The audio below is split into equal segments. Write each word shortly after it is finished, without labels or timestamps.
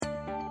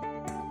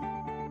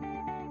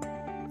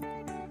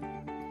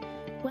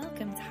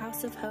Welcome to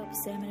House of Hope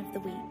Sermon of the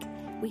Week.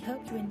 We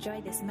hope you enjoy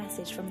this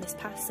message from this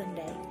past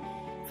Sunday.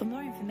 For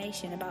more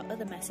information about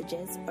other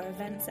messages or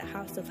events at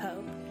House of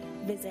Hope,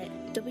 visit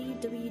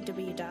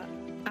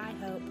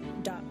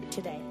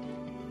www.ihope.today.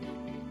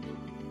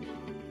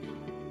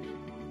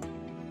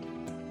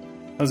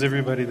 How's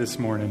everybody this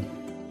morning?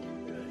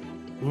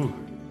 Ooh.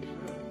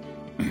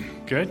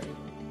 Good?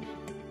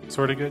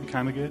 Sort of good?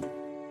 Kind of good?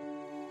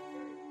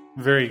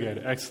 Very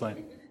good.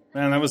 Excellent.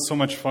 Man, that was so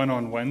much fun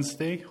on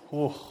Wednesday.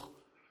 Oh.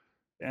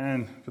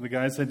 And for the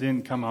guys that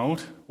didn't come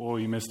out,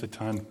 you missed a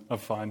ton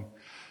of fun.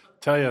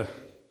 Tell you,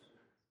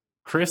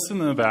 Chris in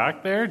the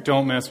back there,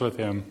 don't mess with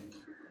him.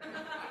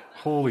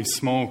 Holy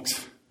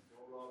smokes.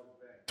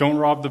 Don't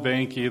rob the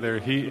bank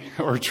either.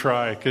 Or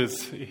try,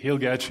 because he'll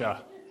get you.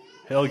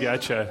 He'll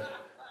get you.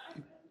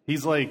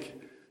 He's like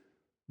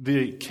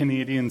the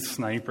Canadian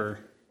sniper.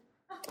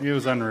 He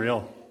was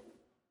unreal.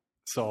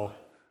 So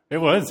it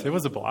was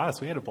a blast.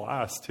 We had a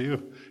blast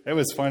too. It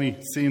was funny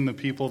seeing the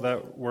people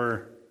that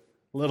were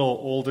a little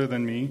older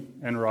than me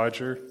and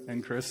Roger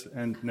and Chris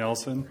and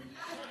Nelson.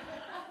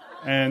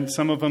 And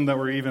some of them that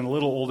were even a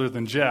little older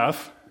than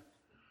Jeff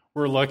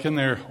were looking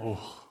there, I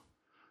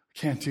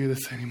can't do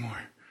this anymore.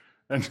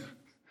 And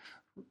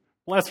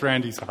bless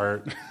Randy's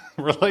heart.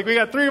 We're like, we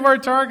got 3 of our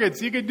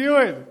targets. You can do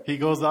it. He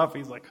goes up.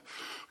 He's like,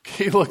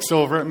 okay, he looks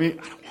over at me. I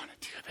don't want to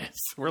do this.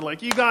 We're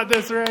like, you got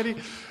this, Randy.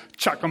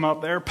 Chuck him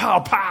up there.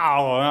 Pow,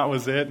 pow. And that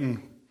was it.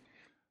 And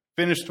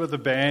finished with a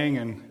bang.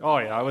 And, it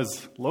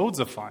was loads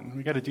of fun.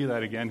 We got to do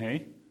that again,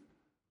 hey?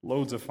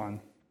 Loads of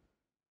fun.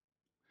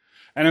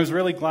 And I was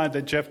really glad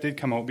that Jeff did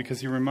come out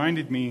because he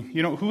reminded me,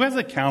 who has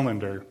a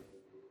calendar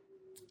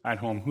at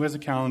home? Who has a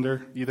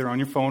calendar, either on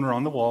your phone or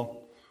on the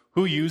wall?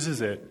 Who uses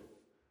it?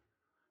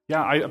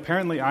 Yeah,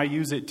 I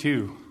use it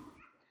too.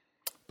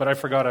 But I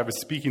forgot I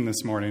was speaking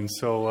this morning,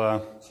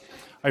 so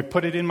I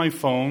put it in my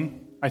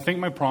phone. I think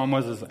my problem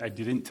was I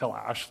didn't tell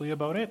Ashley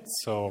about it,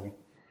 so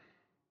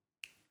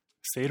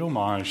c'est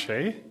dommage,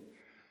 hey?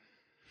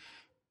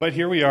 But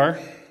here we are.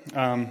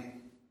 And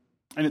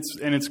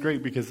it's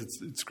great because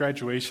it's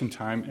graduation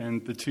time,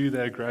 and the 2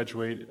 that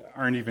graduate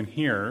aren't even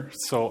here,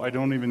 so I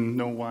don't even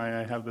know why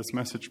I have this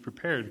message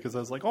prepared, because I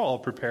was like, I'll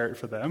prepare it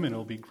for them, and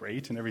it'll be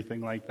great and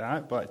everything like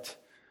that, but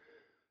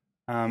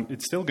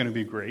it's still going to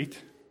be great.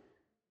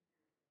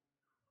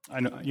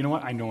 I know, you know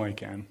what? I know I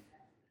can,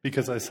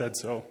 because I said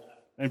so,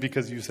 and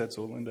because you said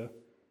so, Linda.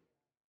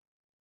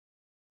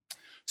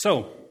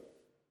 So,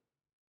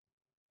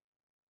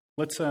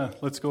 let's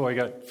go. I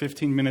got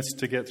 15 minutes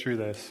to get through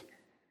this.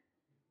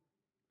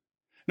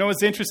 No,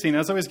 it's interesting.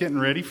 As I was getting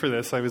ready for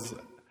this, the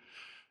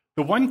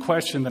one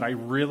question that I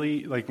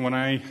really, when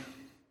I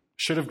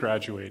should have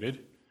graduated,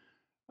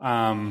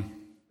 the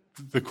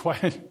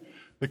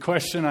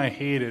question I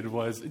hated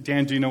was,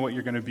 Dan, do you know what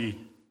you're going to be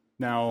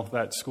now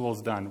that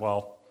school's done?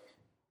 Well,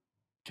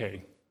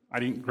 okay, I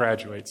didn't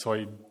graduate,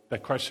 so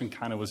that question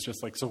kind of was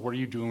just like, so what are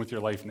you doing with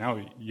your life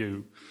now,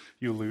 you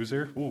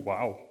loser? Oh,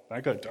 wow,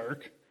 that got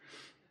dark.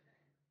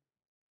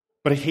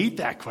 But I hate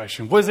that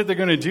question. What is it they're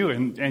going to do?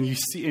 And you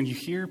see and you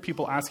hear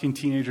people asking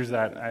teenagers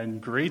that in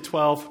grade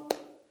 12,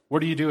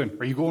 what are you doing?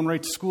 Are you going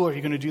right to school? Are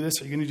you going to do this?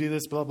 Are you going to do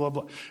this? Blah, blah,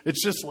 blah.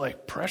 It's just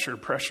like pressure,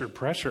 pressure,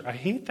 pressure. I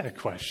hate that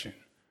question.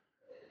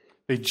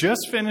 They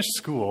just finished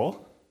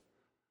school.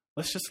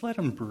 Let's just let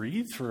them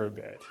breathe for a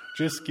bit.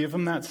 Just give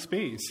them that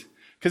space.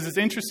 Because it's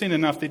interesting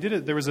enough, they did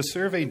it. There was a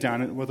survey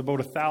done with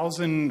about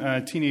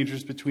 1,000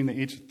 teenagers between the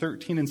age of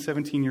 13 and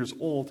 17 years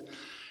old.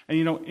 And,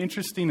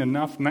 interesting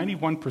enough,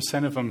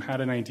 91% of them had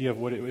an idea of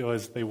what it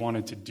was they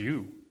wanted to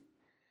do.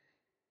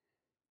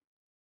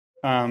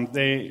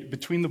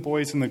 Between the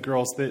boys and the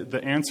girls,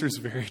 the answers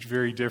varied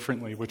very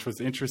differently, which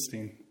was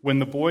interesting. When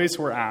the boys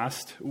were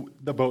asked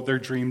about their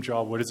dream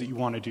job, what is it you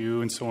want to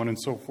do, and so on and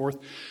so forth,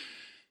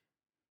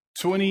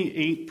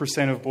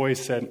 28% of boys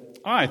said,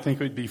 I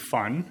think it would be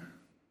fun.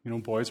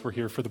 Boys were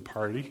here for the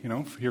party,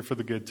 here for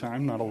the good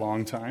time, not a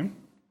long time.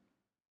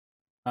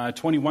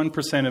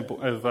 21%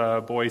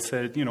 of boys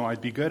said,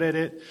 I'd be good at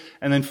it.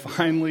 And then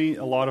finally,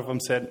 a lot of them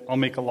said, I'll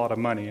make a lot of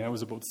money. That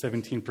was about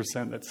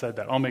 17% that said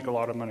that. I'll make a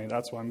lot of money.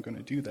 That's why I'm going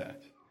to do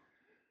that.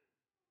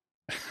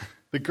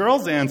 The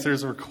girls'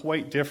 answers were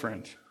quite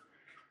different.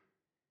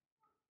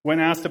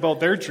 When asked about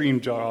their dream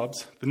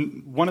jobs,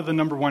 one of the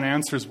number one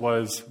answers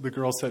was, the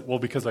girl said, well,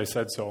 because I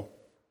said so.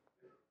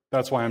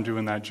 That's why I'm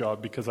doing that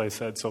job, because I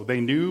said so.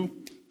 They knew,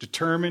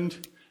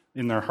 determined,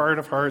 in their heart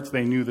of hearts,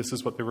 they knew this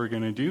is what they were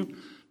going to do.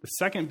 The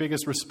second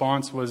biggest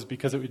response was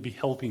because it would be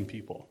helping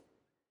people.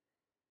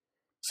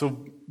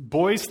 So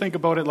boys think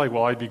about it like,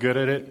 well, I'd be good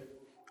at it,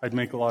 I'd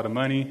make a lot of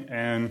money,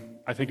 and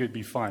I think it'd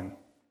be fun.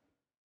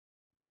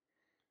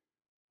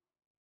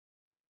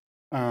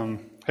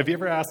 Have you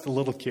ever asked a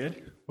little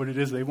kid what it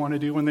is they want to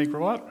do when they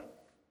grow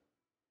up?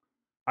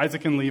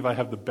 Isaac and Levi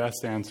have the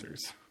best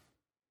answers.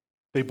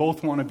 They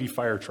both want to be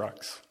fire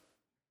trucks.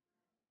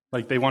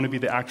 They want to be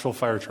the actual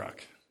fire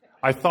truck.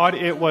 I thought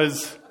it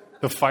was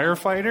the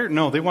firefighter?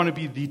 No, they want to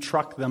be the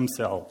truck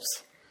themselves.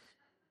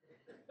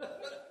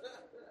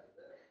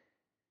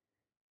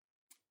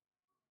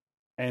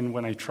 And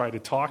when I try to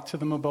talk to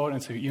them about it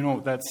and say,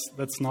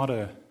 that's not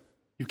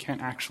you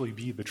can't actually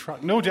be the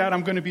truck. No, Dad,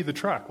 I'm going to be the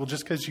truck. Well,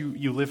 just because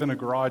you live in a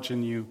garage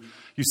and you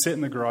sit in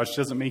the garage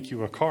doesn't make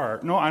you a car.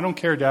 No, I don't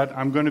care, Dad.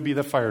 I'm going to be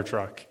the fire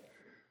truck.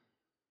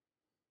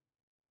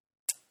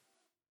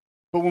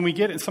 But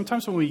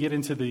sometimes when we get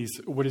into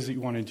these, what is it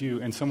you want to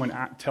do? And someone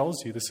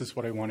tells you, this is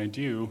what I want to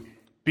do.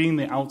 Being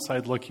the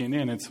outside looking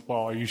in, it's,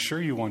 well, are you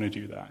sure you want to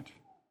do that?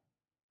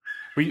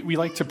 We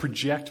like to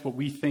project what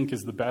we think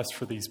is the best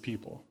for these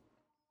people.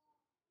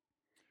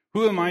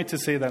 Who am I to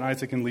say that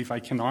Isaac and Levi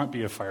cannot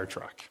be a fire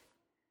truck?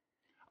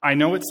 I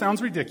know it sounds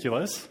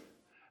ridiculous,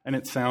 and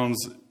it sounds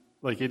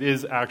like it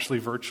is actually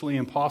virtually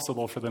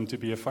impossible for them to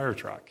be a fire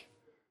truck.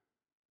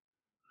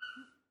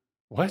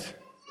 What?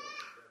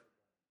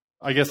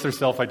 I guess they're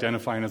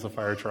self-identifying as a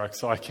fire truck,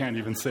 so I can't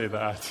even say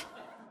that.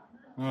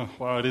 Oh,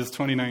 well, it is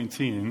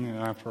 2019,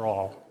 after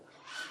all.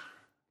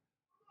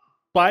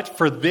 But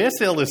for this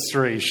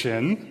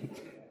illustration,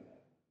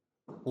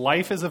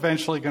 life is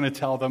eventually going to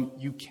tell them,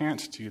 you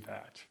can't do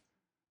that.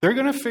 They're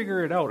going to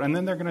figure it out, and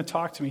then they're going to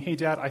talk to me. Hey,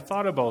 Dad, I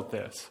thought about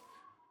this.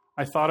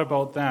 I thought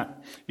about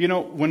that.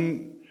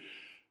 When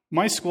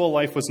my school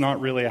life was not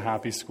really a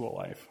happy school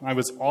life. I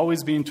was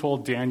always being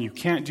told, Dan, you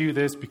can't do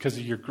this because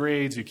of your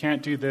grades. You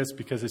can't do this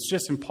because it's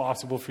just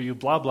impossible for you,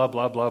 blah, blah,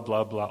 blah, blah,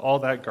 blah, blah, all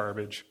that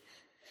garbage.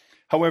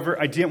 However,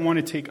 I didn't want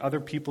to take other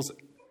people's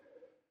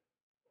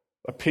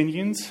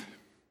opinions,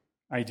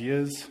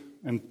 ideas,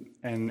 and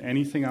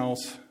anything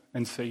else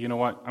and say, you know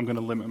what, I'm going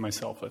to limit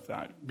myself with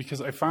that. Because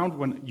I found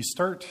when you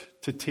start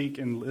to take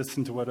and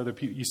listen to what other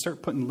people, you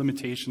start putting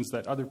limitations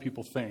that other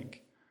people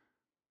think.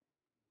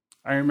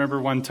 I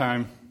remember one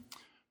time,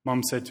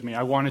 Mom said to me,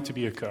 I wanted to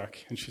be a cook.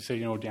 And she said,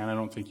 Dan, I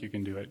don't think you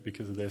can do it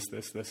because of this,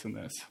 this, this, and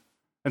this.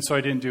 And so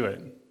I didn't do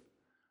it.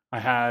 I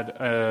had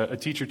a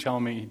teacher tell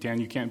me, Dan,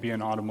 you can't be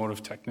an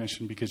automotive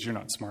technician because you're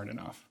not smart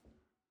enough.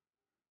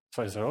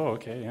 So I said, oh,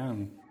 okay, yeah.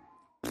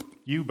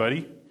 You,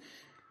 buddy.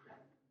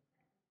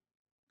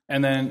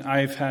 And then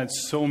I've had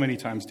so many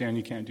times, Dan,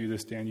 you can't do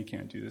this, Dan, you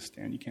can't do this,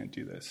 Dan, you can't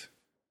do this.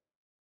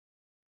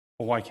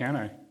 Well, why can't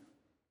I?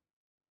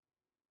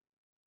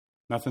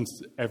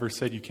 Nothing's ever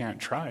said you can't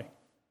try.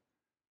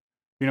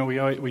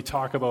 We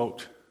talk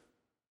about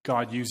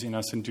God using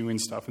us and doing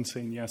stuff and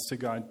saying yes to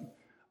God.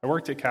 I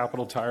worked at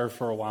Capital Tire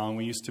for a while, and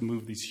we used to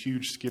move these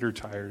huge skidder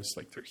tires.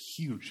 Like, they're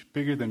huge,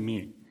 bigger than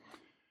me.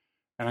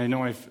 And I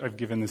know I've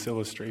given this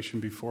illustration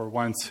before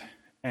once,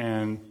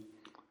 and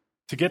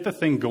to get the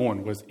thing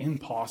going was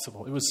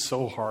impossible. It was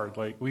so hard.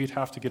 Like, we'd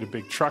have to get a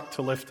big truck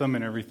to lift them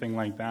and everything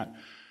like that.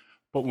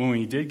 But when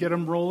we did get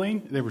them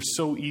rolling, they were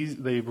so easy.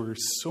 They were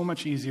so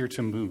much easier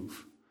to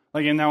move.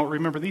 Like, and now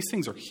remember, these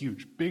things are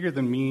huge, bigger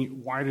than me,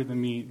 wider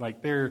than me. Like,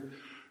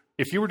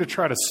 if you were to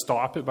try to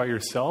stop it by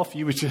yourself,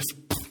 you would just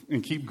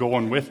and keep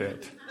going with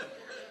it.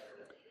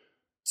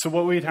 So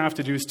what we'd have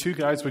to do is two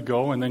guys would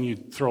go, and then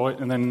you'd throw it,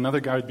 and then another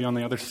guy would be on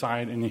the other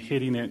side, and you're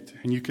hitting it,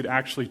 and you could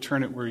actually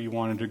turn it where you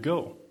wanted to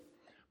go.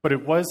 But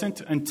it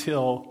wasn't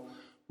until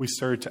we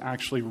started to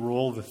actually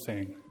roll the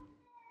thing.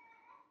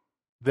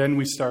 Then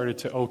we started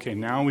to, okay,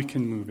 now we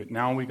can move it.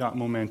 Now we got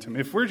momentum.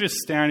 If we're just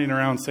standing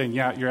around saying,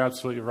 yeah, you're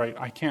absolutely right,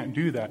 I can't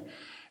do that,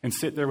 and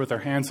sit there with our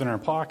hands in our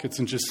pockets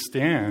and just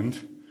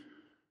stand,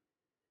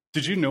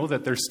 did you know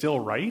that they're still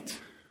right?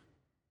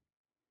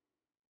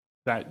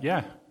 That,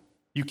 yeah,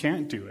 you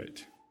can't do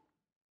it.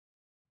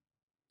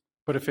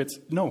 But if it's,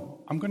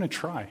 no, I'm going to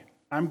try.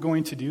 I'm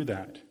going to do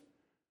that.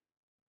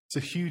 It's a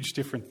huge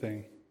different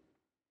thing.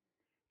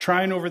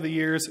 Trying over the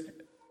years,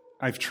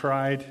 I've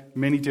tried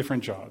many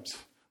different jobs.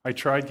 I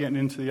tried getting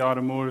into the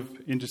automotive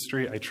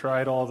industry. I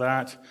tried all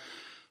that.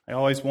 I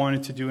always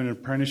wanted to do an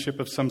apprenticeship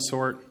of some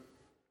sort.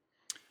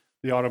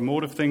 The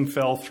automotive thing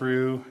fell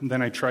through. And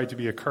then I tried to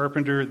be a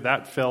carpenter.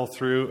 That fell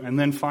through. And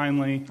then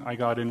finally, I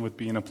got in with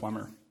being a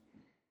plumber.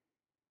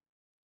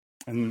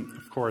 And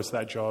of course,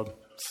 that job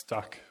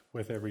stuck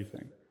with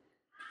everything.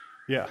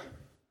 Yeah.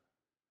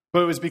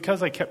 But it was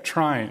because I kept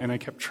trying, and I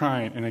kept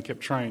trying, and I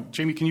kept trying.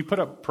 Jamie, can you put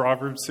up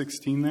Proverbs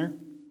 16 there?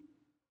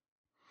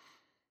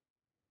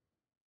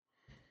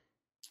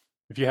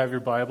 If you have your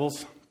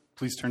Bibles,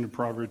 please turn to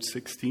Proverbs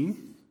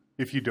 16.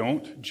 If you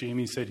don't,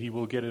 Jamie said he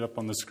will get it up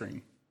on the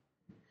screen.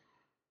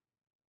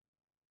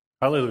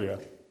 Hallelujah.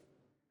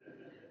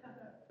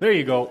 There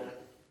you go.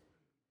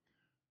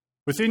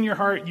 Within your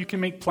heart, you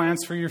can make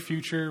plans for your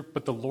future,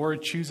 but the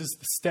Lord chooses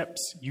the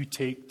steps you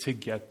take to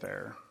get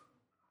there.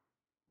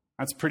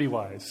 That's pretty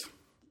wise.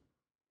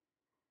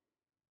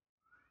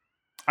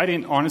 I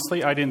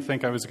didn't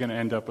think I was going to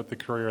end up with the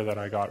career that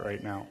I got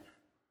right now.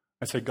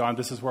 I said, God,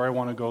 this is where I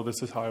want to go.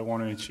 This is how I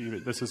want to achieve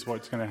it. This is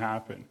what's going to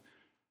happen.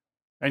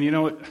 And you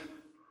know what?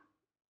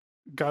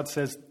 God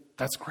says,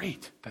 that's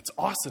great. That's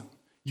awesome.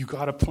 You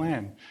got a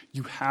plan.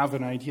 You have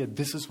an idea.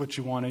 This is what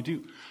you want to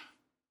do.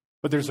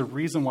 But there's a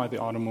reason why the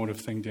automotive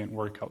thing didn't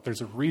work out.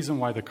 There's a reason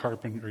why the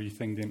carpentry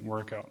thing didn't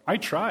work out. I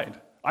tried.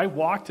 I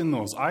walked in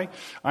those.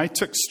 I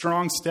took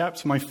strong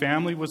steps. My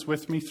family was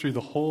with me through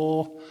the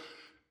whole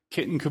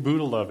kit and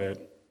caboodle of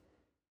it.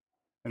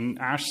 And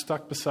Ash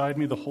stuck beside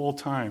me the whole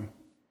time.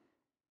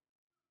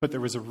 But there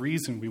was a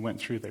reason we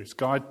went through this.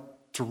 God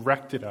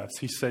directed us.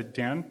 He said,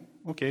 Dan,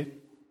 okay,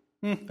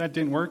 that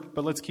didn't work,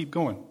 but let's keep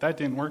going. That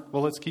didn't work,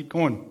 well, let's keep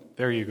going.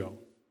 There you go.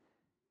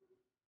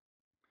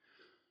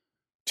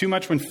 Too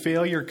much when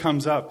failure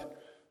comes up,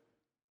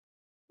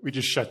 we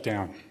just shut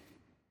down.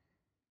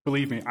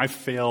 Believe me, I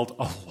failed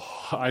a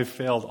lot. I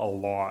failed a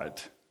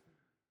lot.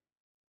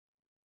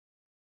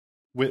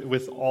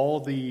 With all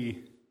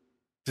the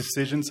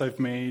decisions I've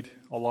made,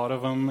 a lot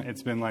of them,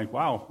 it's been like,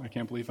 wow, I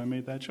can't believe I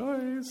made that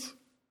choice.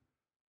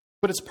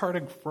 But it's part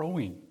of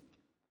growing.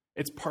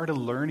 It's part of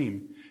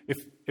learning.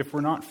 If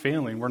we're not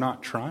failing, we're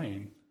not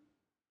trying.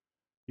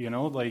 You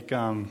know, like,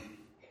 I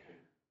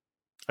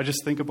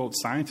just think about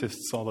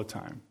scientists all the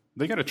time.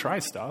 They got to try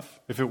stuff.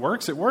 If it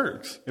works, it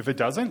works. If it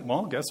doesn't,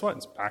 well, guess what?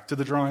 It's back to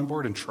the drawing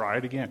board and try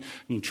it again.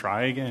 And you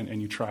try again,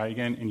 and you try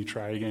again, and you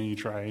try again, and you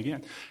try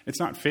again. It's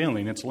not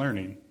failing, it's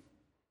learning.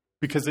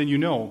 Because then you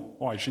know,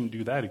 oh, I shouldn't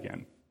do that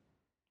again.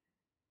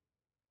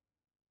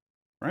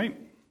 Right?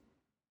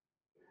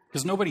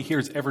 Because nobody here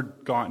has ever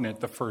gotten it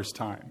the first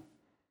time.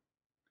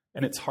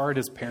 And it's hard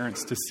as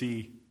parents to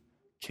see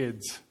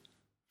kids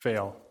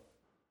fail.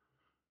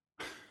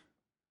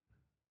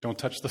 Don't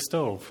touch the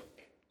stove.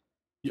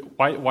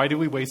 Why do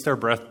we waste our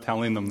breath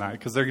telling them that?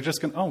 Because they're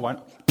just going,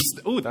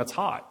 oh, that's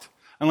hot.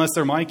 Unless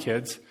they're my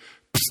kids.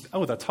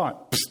 Oh, that's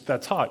hot.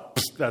 That's hot.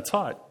 That's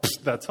hot.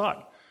 That's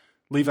hot.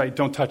 Levi,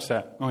 don't touch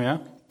that. Oh, yeah?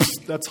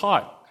 That's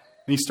hot.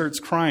 And he starts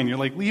crying. You're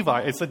like,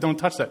 Levi, I said don't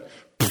touch that.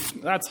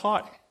 That's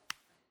hot.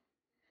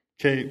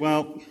 Okay,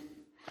 well,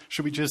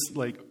 should we just,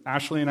 like,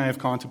 Ashley and I have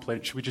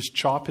contemplated, should we just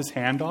chop his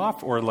hand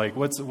off? Or, like,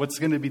 what's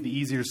going to be the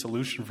easier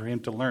solution for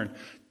him to learn?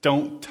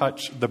 Don't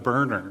touch the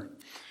burner.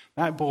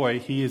 That boy,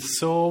 he is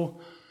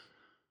so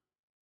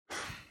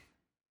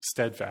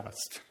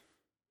steadfast.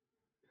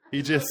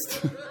 He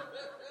just,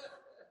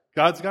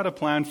 God's got a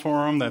plan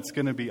for him that's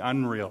going to be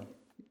unreal.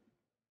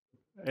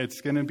 It's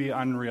going to be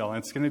unreal.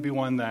 It's going to be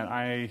one that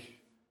I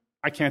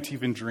can't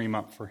even dream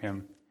up for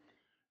him.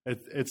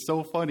 It's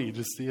so funny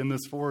just seeing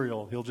this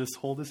 4-year-old. He'll just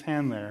hold his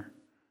hand there,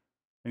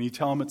 and you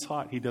tell him it's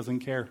hot. He doesn't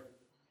care.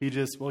 He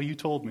just, well, you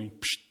told me.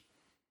 Psh.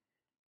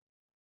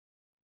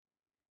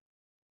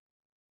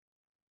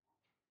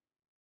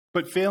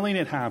 But failing,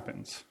 it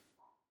happens.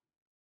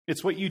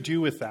 It's what you do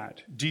with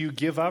that. Do you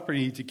give up, or do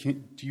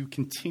you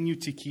continue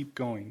to keep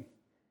going?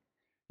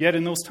 Yet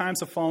in those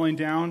times of falling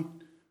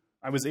down,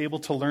 I was able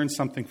to learn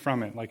something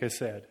from it. Like I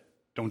said,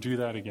 don't do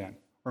that again.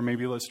 Or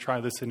maybe let's try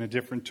this in a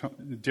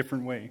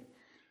different way.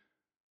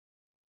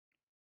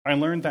 I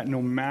learned that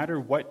no matter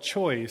what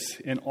choice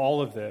in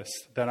all of this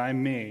that I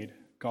made,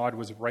 God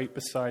was right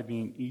beside me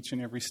in each and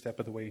every step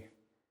of the way.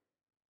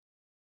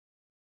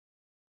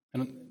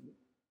 And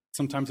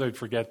sometimes I would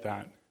forget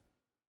that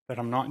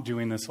I'm not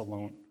doing this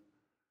alone,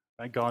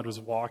 that God was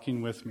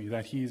walking with me,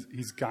 that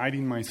He's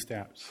guiding my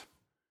steps.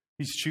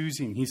 He's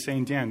choosing. He's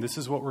saying, Dan, this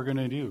is what we're going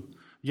to do.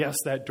 Yes,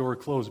 that door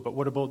closed, but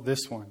what about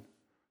this one?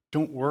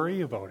 Don't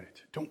worry about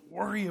it. Don't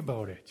worry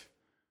about it.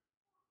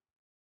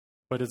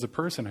 But as a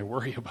person, I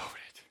worry about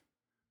it.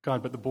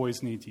 God, but the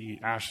boys need to eat.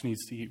 Ash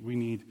needs to eat. We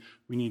need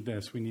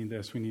this. We need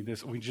this. We need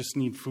this. We just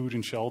need food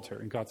and shelter.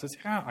 And God says,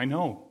 yeah, I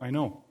know.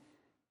 Don't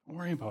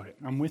worry about it.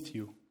 I'm with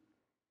you.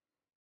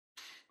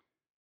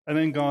 And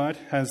then God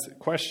has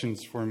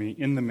questions for me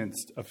in the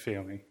midst of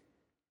failing.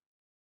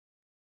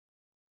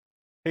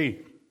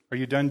 Hey, are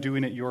you done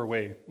doing it your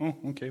way? Oh,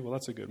 okay, well,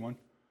 that's a good one.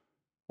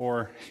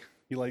 Or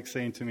he likes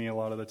saying to me a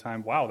lot of the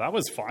time, wow, that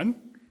was fun.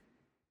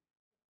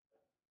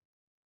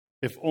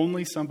 If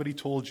only somebody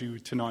told you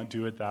to not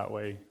do it that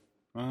way.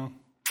 Well,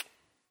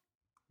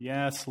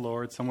 yes,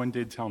 Lord, someone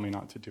did tell me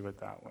not to do it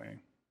that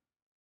way.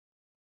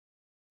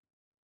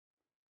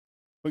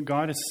 But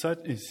God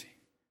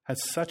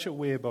has such a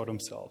way about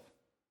himself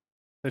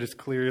that is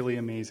clearly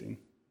amazing.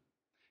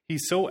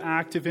 He's so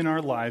active in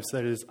our lives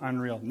that it is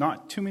unreal.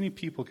 Not too many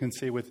people can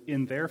say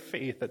within their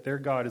faith that their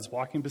God is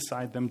walking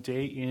beside them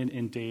day in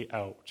and day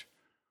out.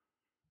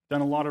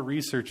 Done a lot of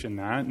research in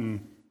that,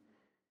 and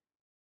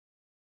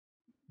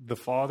the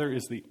Father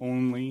is the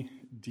only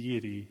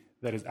deity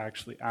that is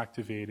actually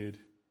activated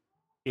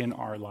in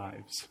our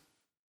lives.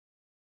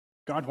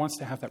 God wants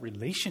to have that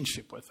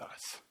relationship with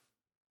us.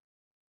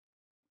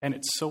 And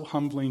it's so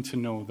humbling to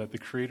know that the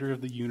creator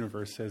of the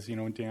universe says, you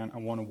know, Dan, I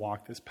want to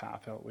walk this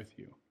path out with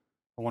you.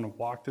 I want to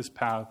walk this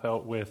path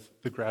out with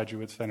the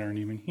graduates that aren't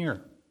even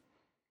here.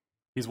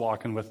 He's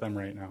walking with them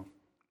right now.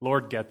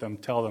 Lord, get them.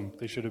 Tell them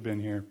they should have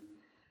been here.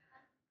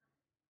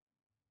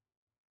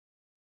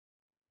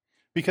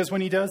 Because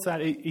when he does that,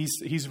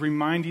 he's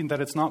reminding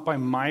that it's not by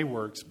my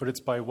works, but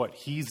it's by what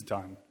he's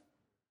done.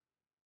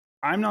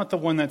 I'm not the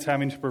one that's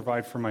having to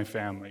provide for my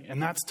family.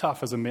 And that's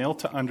tough as a male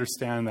to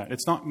understand that.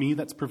 It's not me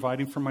that's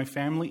providing for my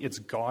family. It's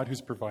God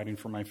who's providing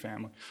for my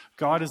family.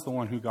 God is the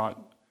one who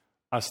got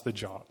us the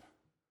job.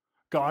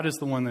 God is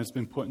the one that's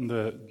been putting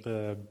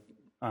the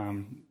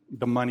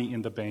money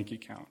in the bank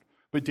account.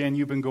 But Dan,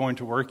 you've been going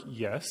to work?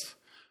 Yes.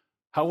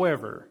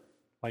 However,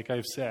 like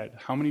I've said,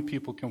 how many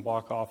people can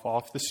walk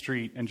off the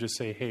street and just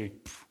say, hey,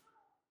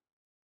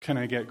 can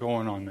I get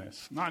going on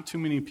this? Not too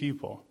many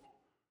people.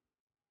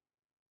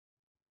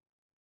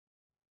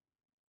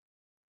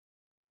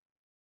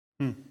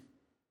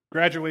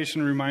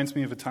 Graduation reminds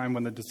me of a time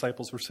when the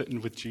disciples were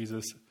sitting with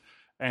Jesus,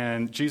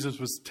 and Jesus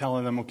was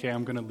telling them, okay,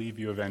 I'm going to leave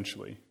you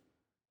eventually.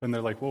 And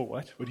they're like, whoa,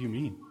 what? What do you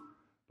mean?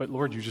 But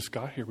Lord, you just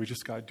got here. We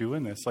just got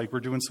doing this. Like, we're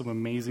doing some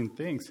amazing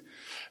things.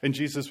 And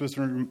Jesus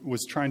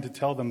was trying to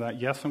tell them that,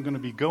 yes, I'm going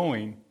to be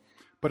going,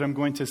 but I'm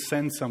going to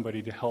send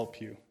somebody to help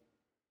you.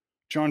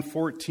 John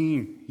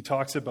 14, he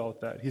talks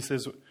about that. He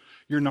says,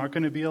 you're not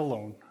going to be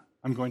alone.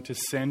 I'm going to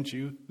send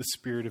you the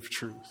Spirit of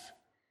truth.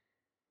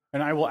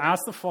 And I will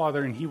ask the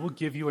Father, and he will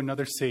give you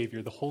another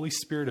Savior, the Holy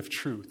Spirit of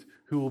truth,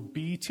 who will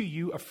be to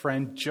you a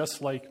friend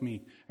just like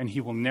me, and he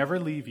will never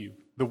leave you.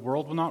 The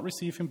world will not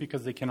receive him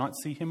because they cannot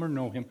see him or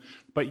know him,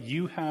 but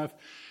you have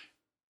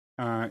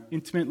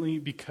intimately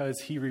because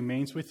he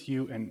remains with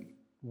you and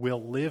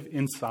will live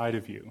inside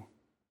of you.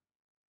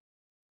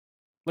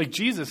 Like,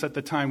 Jesus at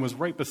the time was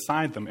right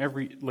beside them.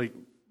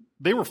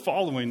 They were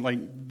following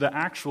the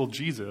actual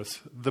Jesus,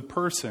 the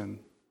person.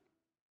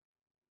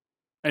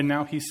 And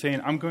now he's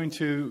saying, I'm going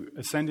to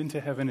ascend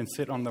into heaven and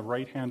sit on the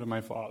right hand of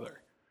my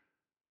Father.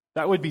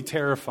 That would be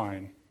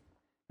terrifying.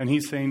 And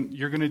he's saying,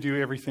 you're going to do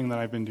everything that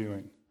I've been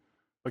doing.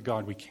 But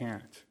God, we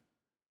can't.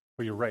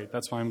 But you're right.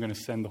 That's why I'm going to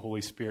send the Holy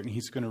Spirit. And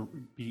he's going to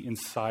be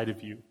inside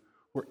of you.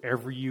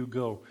 Wherever you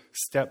go,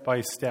 step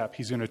by step,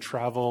 he's going to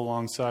travel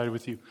alongside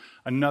with you.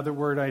 Another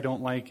word I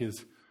don't like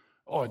is,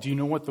 oh, do you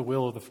know what the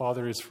will of the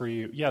Father is for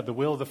you? Yeah, the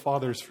will of the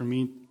Father is for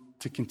me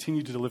to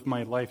continue to live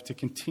my life, to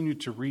continue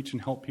to reach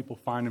and help people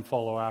find and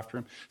follow after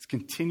him. It's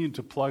continue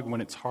to plug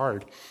when it's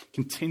hard.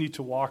 Continue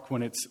to walk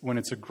when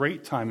it's a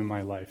great time in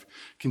my life.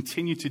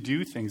 Continue to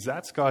do things.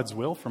 That's God's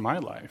will for my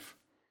life.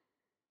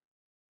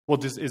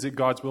 Well, is it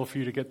God's will for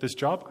you to get this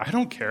job? I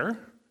don't care.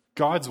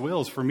 God's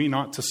will is for me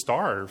not to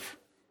starve.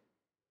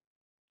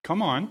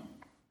 Come on.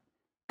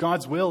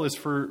 God's will is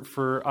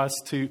for us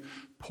to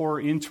pour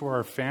into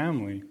our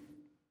family.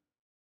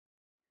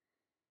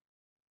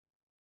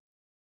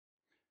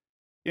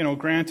 You know,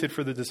 granted,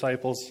 for the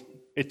disciples,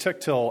 it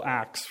took till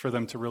Acts for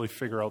them to really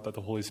figure out that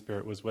the Holy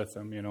Spirit was with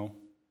them, you know.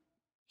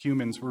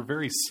 Humans were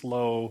very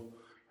slow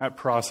at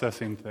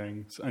processing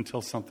things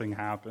until something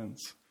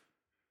happens.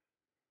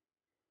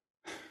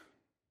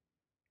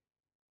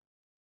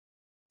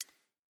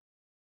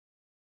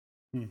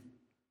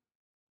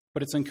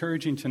 But it's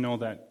encouraging to know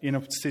that in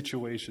a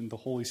situation, the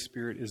Holy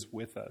Spirit is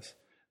with us,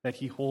 that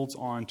he holds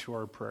on to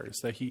our prayers,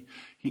 that he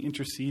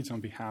intercedes on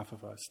behalf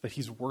of us, that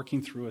he's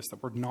working through us,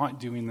 that we're not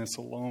doing this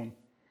alone.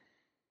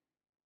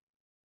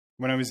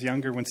 When I was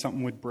younger, when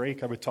something would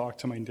break, I would talk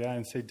to my dad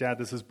and say, Dad,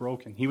 this is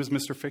broken. He was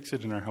Mr.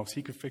 Fix-It in our house.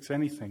 He could fix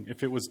anything.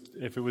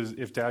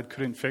 If Dad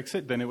couldn't fix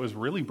it, then it was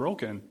really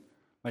broken.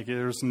 Like,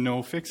 there was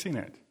no fixing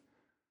it.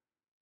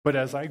 But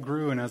as I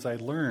grew and as I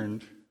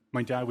learned,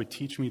 my dad would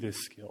teach me these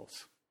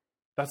skills.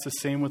 That's the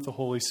same with the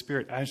Holy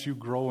Spirit. As you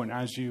grow and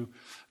as you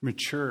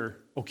mature,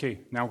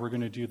 okay, now we're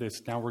going to do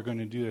this. Now we're going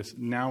to do this.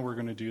 Now we're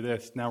going to do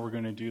this. Now we're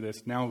going to do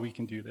this. Now we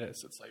can do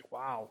this. It's like,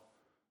 wow,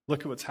 look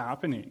at what's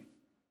happening.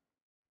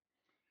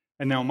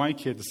 And now my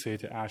kids say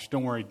to Ash,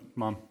 don't worry,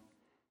 Mom,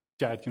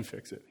 Dad can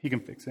fix it. He can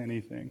fix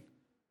anything.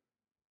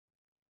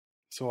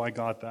 So I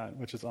got that,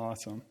 which is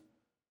awesome.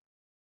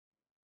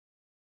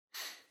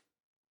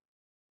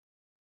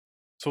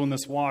 So in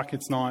this walk,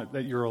 it's not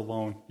that you're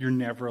alone. You're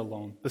never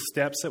alone. The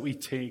steps that we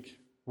take,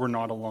 we're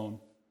not alone.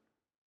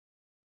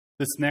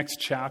 This next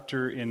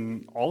chapter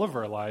in all of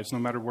our lives, no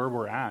matter where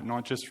we're at,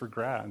 not just for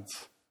grads,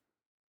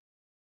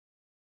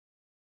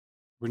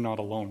 we're not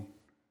alone.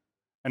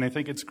 And I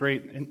think it's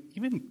great. And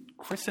even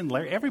Chris and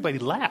Larry, everybody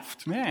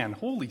left. Man,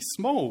 holy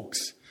smokes.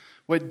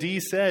 What Dee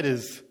said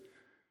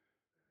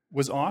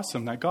was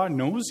awesome, that God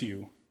knows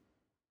you.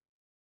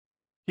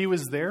 He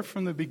was there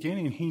from the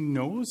beginning. He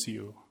knows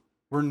you.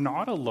 We're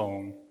not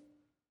alone.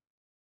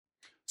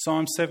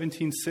 Psalm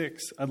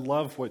 17:6. I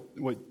love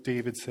what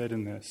David said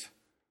in this.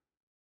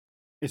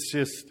 It's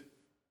just,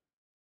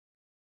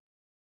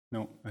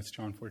 no, that's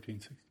John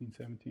 14:16,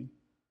 17.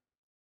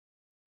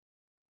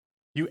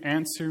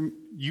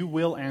 You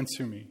will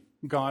answer me.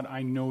 God,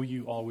 I know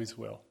you always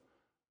will.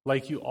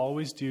 Like you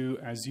always do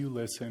as you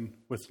listen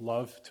with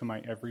love to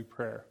my every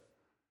prayer.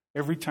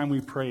 Every time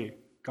we pray,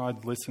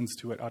 God listens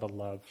to it out of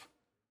love.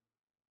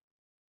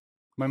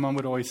 My mom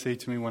would always say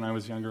to me when I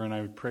was younger and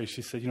I would pray,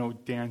 she said,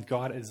 Dan,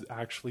 God is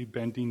actually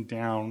bending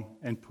down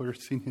and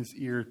pushing his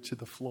ear to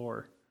the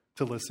floor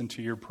to listen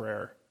to your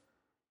prayer.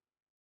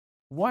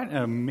 What an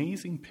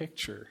amazing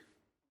picture.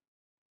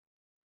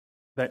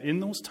 That in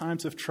those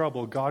times of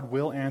trouble, God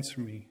will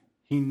answer me.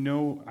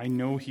 I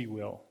know he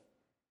will.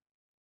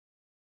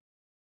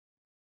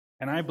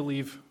 And I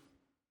believe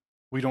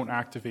we don't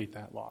activate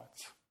that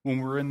lots. When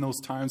we're in those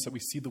times that we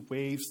see the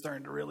waves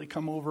starting to really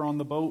come over on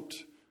the boat,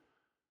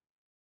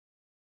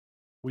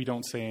 we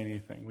don't say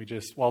anything. We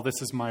just, this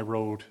is my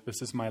road.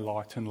 This is my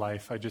lot in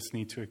life. I just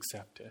need to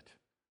accept it.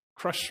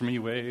 Crush me,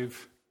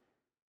 wave.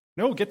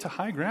 No, get to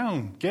high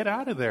ground. Get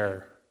out of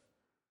there.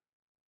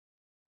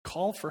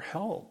 Call for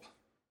help.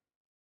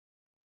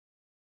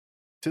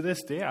 To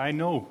this day, I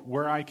know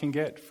where I can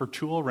get for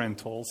tool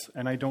rentals,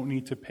 and I don't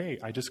need to pay.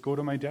 I just go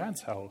to my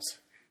dad's house.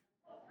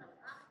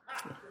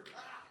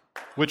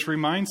 Which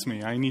reminds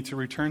me, I need to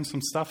return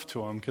some stuff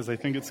to him because I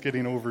think it's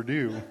getting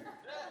overdue.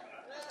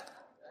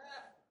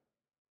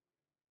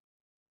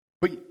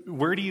 But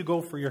where do you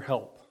go for your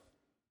help?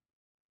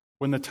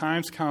 When the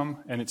times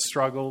come and it's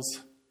struggles,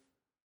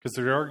 because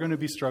there are going to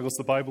be struggles,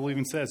 the Bible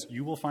even says,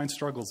 you will find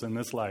struggles in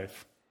this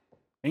life.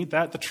 Ain't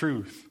that the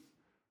truth?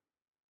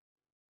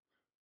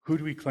 Who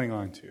do we cling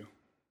on to?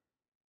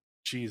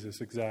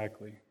 Jesus,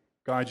 exactly.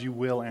 God, you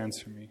will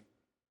answer me.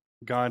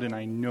 God, and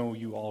I know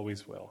you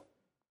always will.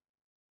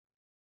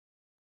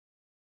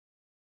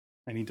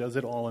 And he does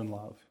it all in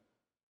love.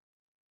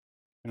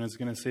 And I was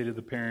going to say to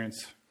the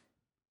parents,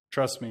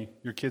 trust me,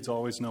 your kids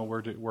always know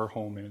where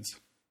home is.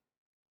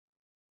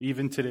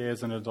 Even today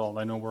as an adult,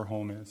 I know where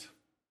home is.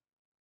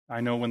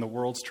 I know when the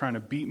world's trying to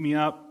beat me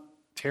up,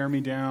 tear me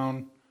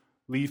down,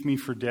 leave me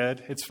for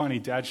dead. It's funny,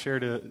 Dad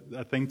shared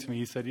a thing to me.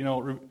 He said,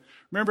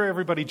 remember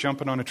everybody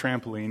jumping on a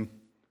trampoline?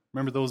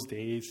 Remember those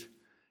days?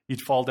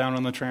 You'd fall down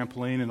on the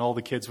trampoline and all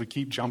the kids would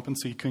keep jumping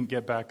so you couldn't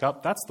get back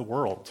up. That's the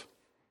world.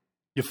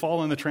 You fall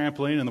on the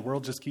trampoline and the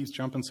world just keeps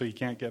jumping so you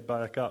can't get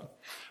back up.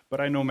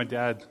 But I know my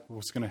dad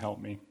was going to help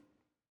me.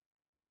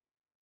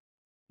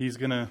 He's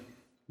going to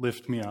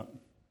lift me up.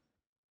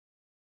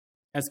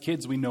 As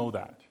kids, we know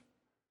that.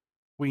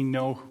 We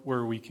know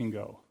where we can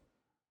go.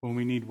 When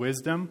we need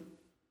wisdom,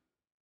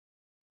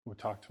 we'll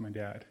talk to my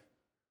dad.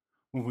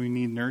 When we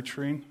need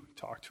nurturing,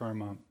 talk to our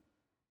mom.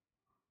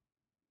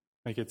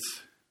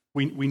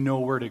 We know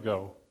where to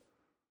go.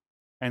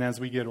 And as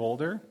we get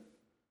older,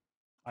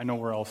 I know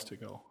where else to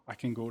go. I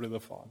can go to the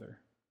Father.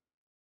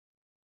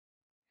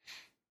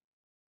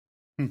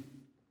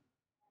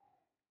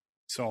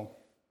 So,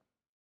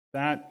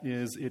 that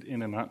is it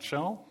in a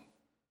nutshell.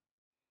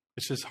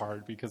 It's just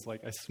hard because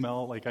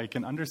I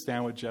can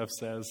understand what Jeff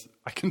says.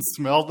 I can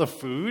smell the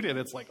food and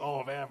it's like,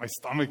 oh man, my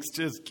stomach's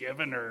just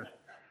giving her.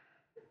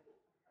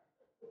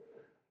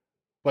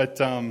 But,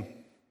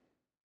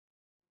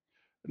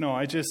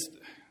 no,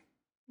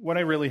 what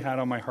I really had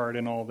on my heart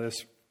in all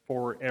this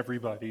for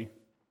everybody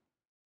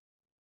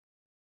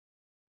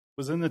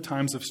was in the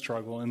times of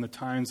struggle, in the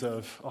times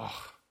of,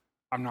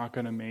 I'm not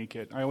going to make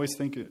it. I always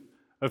think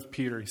of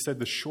Peter. He said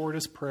the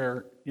shortest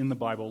prayer in the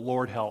Bible,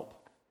 Lord, help,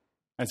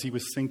 as he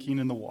was sinking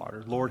in the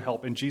water. Lord,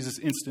 help. And Jesus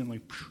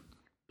instantly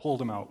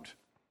pulled him out.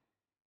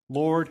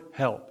 Lord,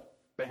 help.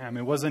 Bam.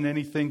 It wasn't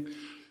anything.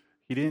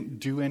 He didn't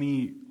do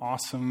any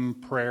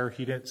awesome prayer.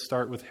 He didn't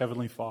start with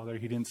Heavenly Father.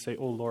 He didn't say,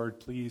 oh, Lord,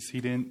 please.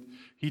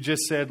 He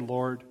just said,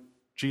 Lord,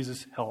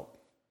 Jesus,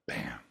 help.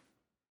 Bam.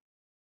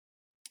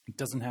 It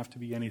doesn't have to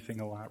be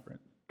anything elaborate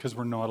because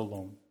we're not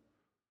alone.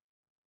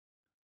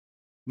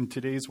 In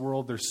today's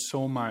world, there's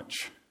so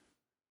much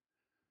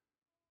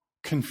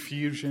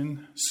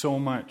confusion, so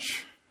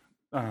much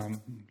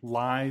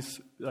lies.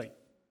 Like,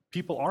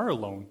 people are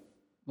alone.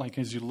 Like,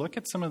 as you look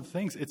at some of the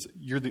things,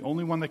 you're the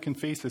only one that can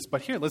face this.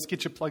 But here, let's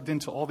get you plugged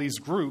into all these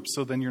groups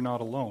so then you're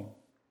not alone.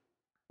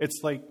 It's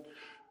like,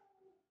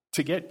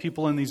 to get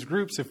people in these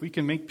groups, if we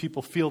can make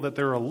people feel that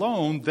they're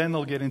alone, then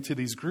they'll get into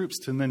these groups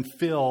to then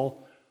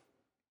fill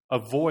a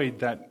void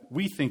that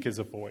we think is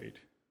a void.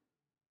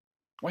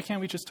 Why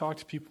can't we just talk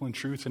to people in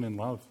truth and in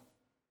love?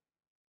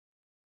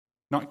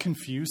 Not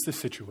confuse the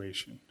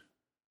situation.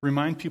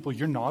 Remind people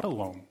you're not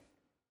alone.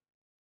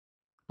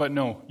 But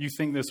no, you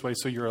think this way,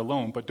 so you're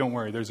alone. But don't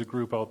worry, there's a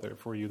group out there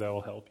for you that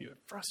will help you. It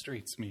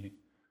frustrates me.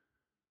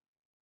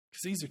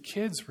 Because these are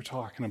kids we're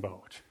talking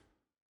about.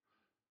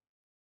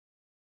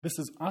 This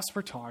is us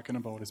we're talking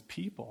about as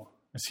people,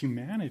 as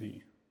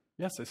humanity.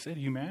 Yes, I said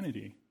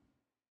humanity.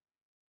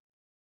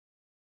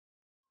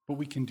 But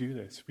we can do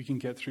this. We can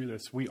get through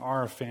this. We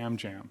are a fam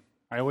jam.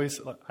 I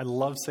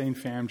love saying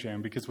fam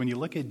jam because when you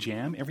look at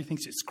jam,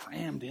 everything's just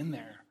crammed in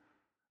there.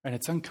 And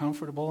it's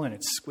uncomfortable and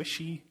it's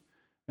squishy.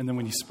 And then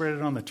when you spread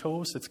it on the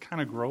toast, it's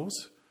kind of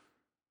gross.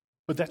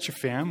 But that's your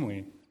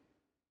family.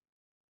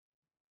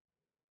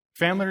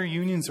 Family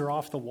reunions are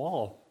off the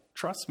wall.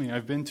 Trust me,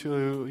 I've been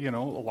to,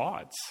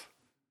 lots.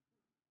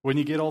 When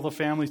you get all the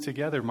family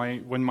together,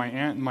 when my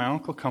aunt and my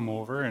uncle come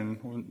over,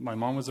 and when my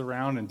mom was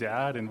around and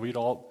dad, and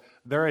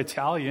they're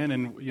Italian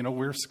and,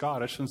 we're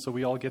Scottish, and so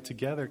we all get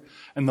together.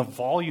 And the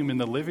volume in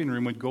the living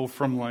room would go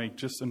from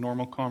just a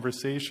normal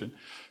conversation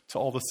to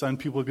all of a sudden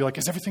people would be like,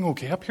 is everything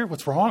okay up here?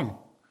 What's wrong?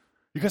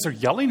 You guys are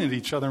yelling at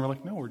each other. And we're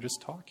like, no, we're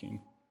just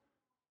talking.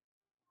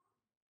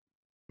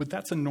 But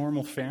that's a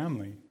normal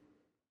family.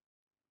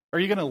 Are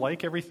you going to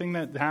like everything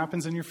that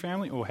happens in your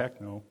family? Oh,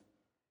 heck no.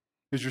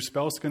 Is your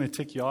spouse going to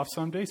tick you off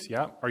some days?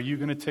 Yeah. Are you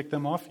going to tick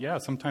them off? Yeah,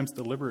 sometimes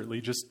deliberately,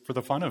 just for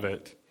the fun of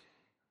it.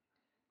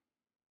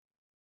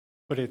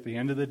 But at the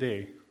end of the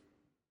day,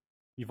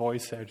 you've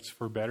always said it's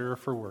for better or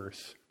for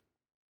worse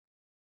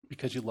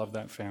because you love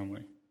that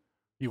family.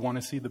 You want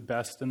to see the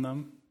best in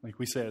them. Like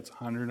we said, it's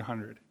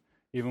 100.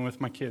 Even with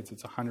my kids,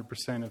 it's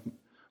 100% of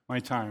my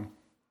time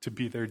to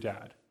be their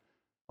dad.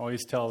 I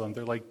always tell them,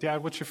 they're like,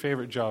 Dad, what's your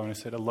favorite job? And I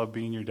said, I love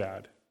being your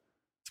dad.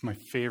 It's my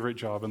favorite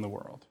job in the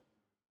world.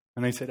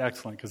 And they said,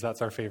 excellent, because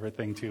that's our favorite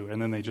thing too.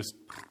 And then they just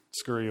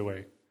scurry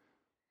away.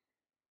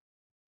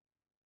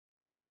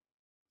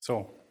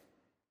 So,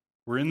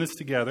 we're in this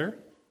together.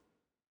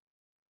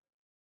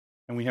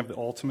 And we have the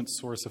ultimate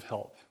source of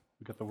help.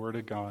 We've got the Word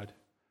of God,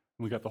 and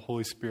we've got the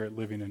Holy Spirit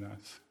living in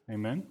us.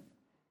 Amen?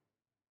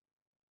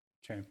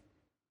 Okay.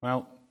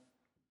 Well,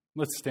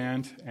 let's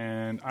stand,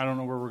 and I don't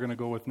know where we're going to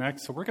go with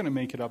next, so we're going to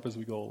make it up as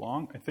we go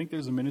along. I think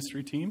there's a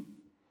ministry team.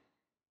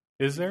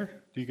 Is there?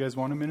 Do you guys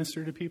want to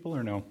minister to people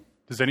or no?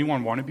 Does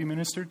anyone want to be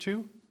ministered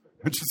to?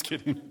 I'm just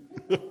kidding.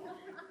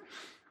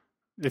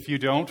 If you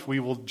don't,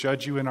 we will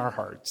judge you in our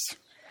hearts.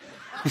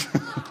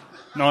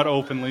 Not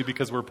openly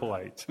because we're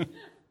polite.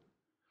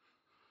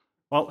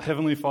 Well,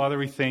 Heavenly Father,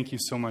 we thank you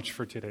so much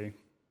for today.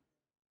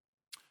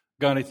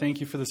 God, I thank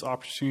you for this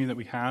opportunity that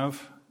we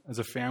have as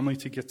a family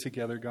to get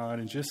together, God,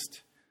 and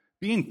just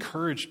be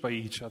encouraged by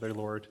each other,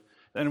 Lord.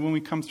 And when we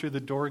come through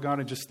the door, God,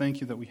 I just thank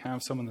you that we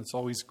have someone that's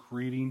always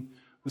greeting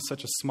with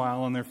such a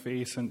smile on their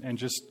face and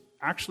just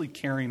actually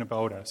caring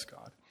about us,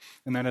 God.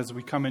 And that as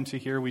we come into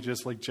here, we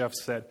just, like Jeff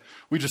said,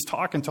 we just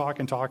talk and talk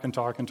and talk and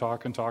talk and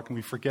talk and talk, and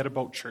we forget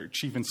about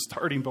church even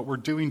starting, but we're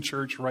doing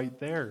church right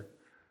there.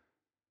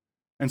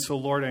 And so,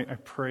 Lord, I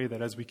pray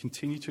that as we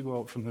continue to go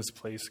out from this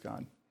place,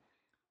 God,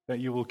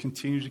 that you will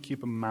continue to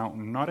keep a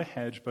mountain, not a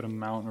hedge, but a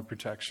mountain of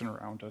protection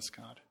around us,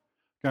 God.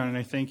 God, and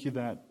I thank you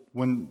that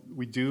when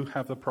we do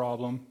have the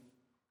problem,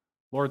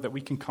 Lord, that we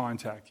can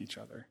contact each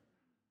other.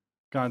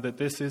 God, that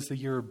this is the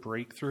year of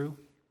breakthrough.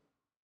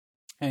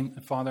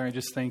 And Father, I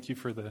just thank you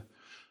for the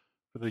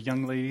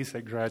young ladies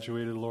that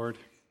graduated, Lord.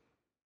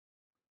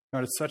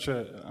 God, it's such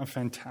a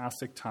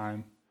fantastic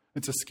time.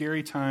 It's a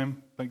scary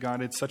time, but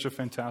God, it's such a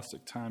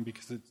fantastic time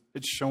because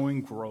it's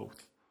showing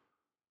growth.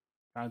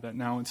 God, that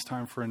now it's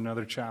time for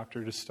another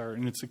chapter to start,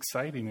 and it's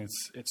exciting.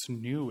 It's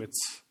new.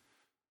 It's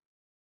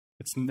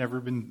never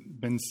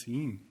been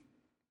seen.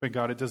 But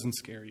God, it doesn't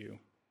scare you.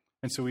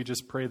 And so we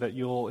just pray that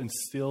you'll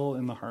instill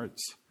in the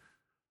hearts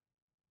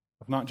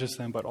of not just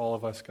them, but all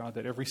of us, God,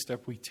 that every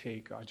step we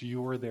take, God,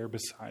 you are there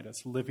beside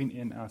us, living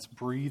in us,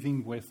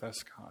 breathing with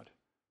us, God.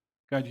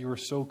 God, you are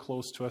so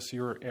close to us.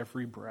 You are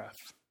every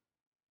breath.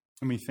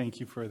 And we thank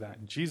you for that.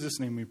 In Jesus'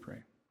 name we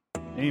pray.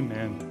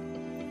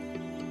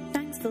 Amen.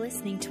 Thanks for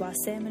listening to our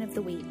Sermon of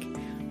the Week.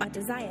 Our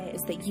desire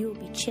is that you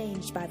will be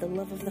changed by the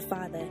love of the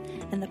Father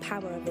and the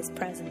power of his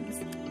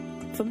presence.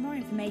 For more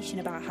information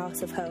about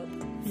House of Hope,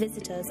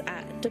 visit us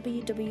at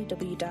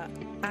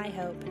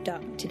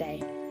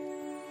www.ihope.today.